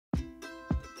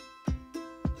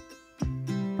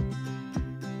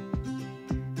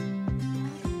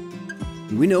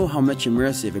We know how much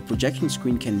immersive a projection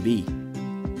screen can be.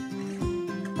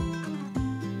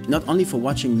 Not only for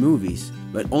watching movies,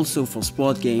 but also for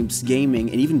sport games, gaming,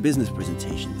 and even business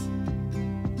presentations.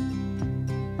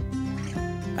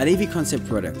 At AV Concept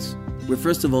Products, we're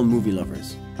first of all movie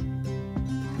lovers.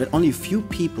 But only a few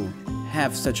people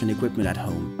have such an equipment at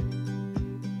home.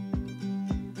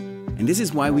 And this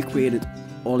is why we created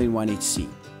All-in-One HC.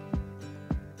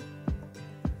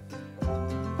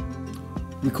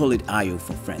 We call it AiO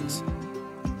for friends.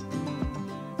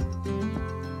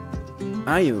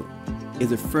 AiO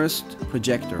is the first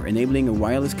projector enabling a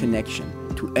wireless connection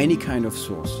to any kind of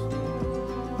source.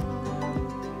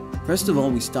 First of all,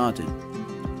 we started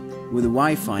with a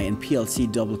Wi-Fi and PLC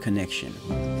double connection,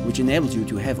 which enables you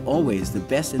to have always the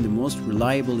best and the most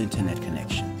reliable internet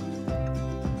connection.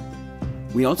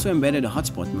 We also embedded a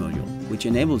hotspot module, which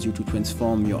enables you to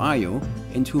transform your AiO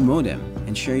into a modem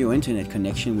and share your internet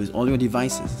connection with all your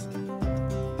devices.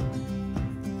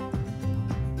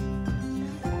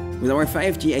 With our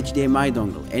 5G HDMI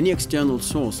dongle, any external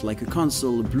source like a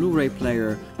console, a Blu-ray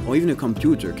player, or even a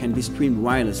computer can be streamed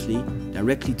wirelessly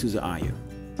directly to the AiO.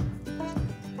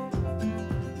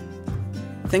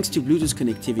 Thanks to Bluetooth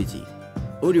connectivity,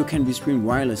 audio can be streamed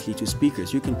wirelessly to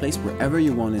speakers you can place wherever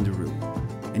you want in the room.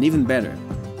 And even better,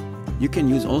 you can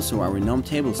use also our NOM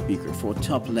table speaker for a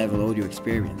top-level audio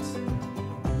experience.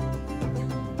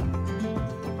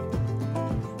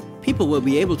 People will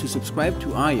be able to subscribe to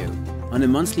AiO on a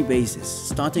monthly basis,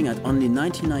 starting at only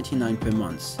 $19.99 per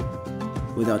month,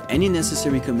 without any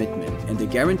necessary commitment, and the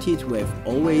guarantee to have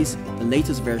always the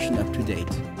latest version up to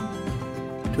date.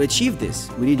 To achieve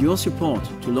this, we need your support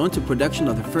to launch the production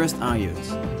of the first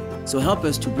AiOs. So help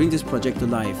us to bring this project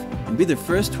alive and be the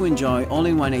first to enjoy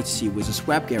All-in-One HC with a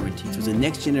swap guarantee to the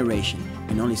next generation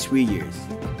in only 3 years.